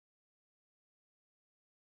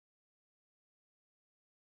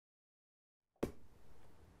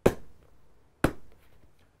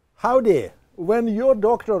Howdy! When your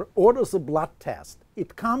doctor orders a blood test,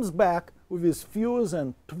 it comes back with as few as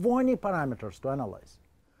 20 parameters to analyze.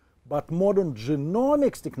 But modern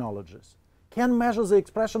genomics technologies can measure the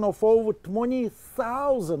expression of over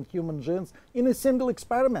 20,000 human genes in a single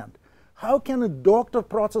experiment. How can a doctor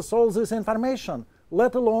process all this information,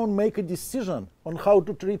 let alone make a decision on how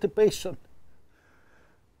to treat a patient?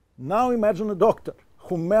 Now imagine a doctor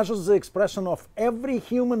who measures the expression of every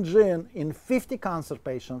human gene in 50 cancer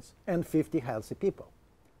patients and 50 healthy people.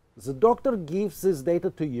 The doctor gives this data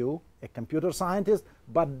to you, a computer scientist,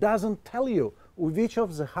 but doesn't tell you which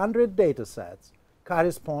of the 100 data sets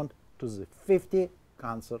correspond to the 50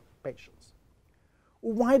 cancer patients.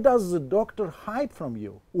 Why does the doctor hide from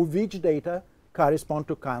you which data correspond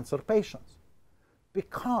to cancer patients?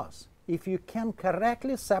 Because if you can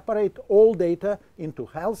correctly separate all data into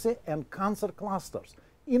healthy and cancer clusters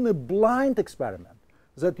in a blind experiment,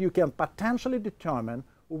 that you can potentially determine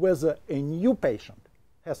whether a new patient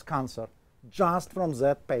has cancer just from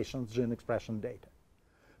that patient's gene expression data.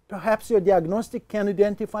 Perhaps your diagnostic can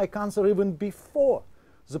identify cancer even before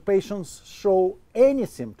the patients show any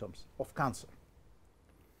symptoms of cancer.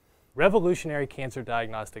 Revolutionary cancer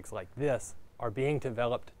diagnostics like this are being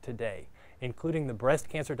developed today, including the breast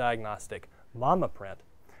cancer diagnostic MammaPrint,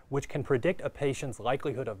 which can predict a patient's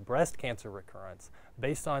likelihood of breast cancer recurrence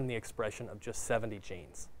based on the expression of just 70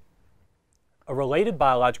 genes. A related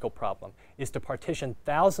biological problem is to partition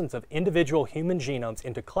thousands of individual human genomes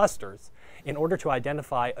into clusters in order to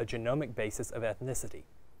identify a genomic basis of ethnicity.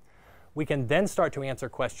 We can then start to answer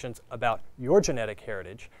questions about your genetic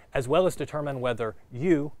heritage, as well as determine whether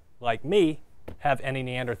you, like me, have any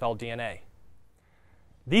Neanderthal DNA.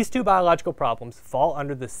 These two biological problems fall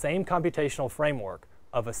under the same computational framework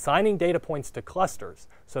of assigning data points to clusters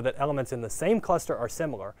so that elements in the same cluster are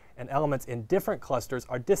similar and elements in different clusters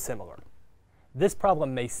are dissimilar. This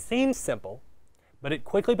problem may seem simple, but it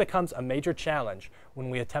quickly becomes a major challenge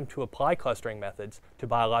when we attempt to apply clustering methods to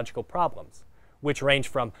biological problems, which range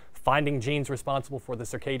from finding genes responsible for the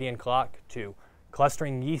circadian clock to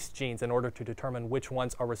clustering yeast genes in order to determine which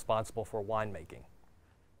ones are responsible for winemaking.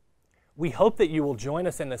 We hope that you will join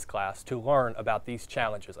us in this class to learn about these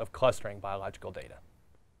challenges of clustering biological data.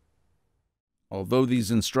 Although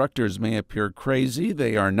these instructors may appear crazy,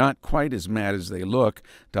 they are not quite as mad as they look.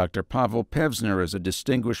 Dr. Pavel Pevsner is a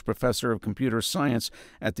distinguished professor of computer science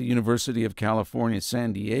at the University of California,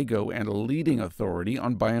 San Diego, and a leading authority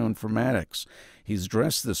on bioinformatics. He's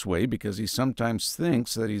dressed this way because he sometimes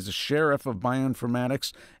thinks that he's a sheriff of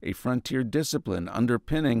bioinformatics, a frontier discipline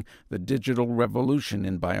underpinning the digital revolution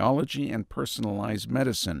in biology and personalized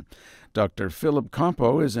medicine. Dr. Philip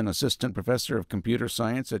Campo is an assistant professor of computer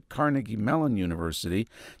science at Carnegie Mellon University.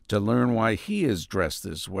 To learn why he is dressed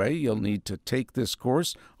this way, you'll need to take this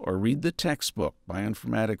course or read the textbook,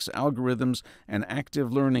 Bioinformatics Algorithms and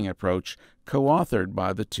Active Learning Approach, co-authored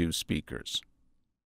by the two speakers.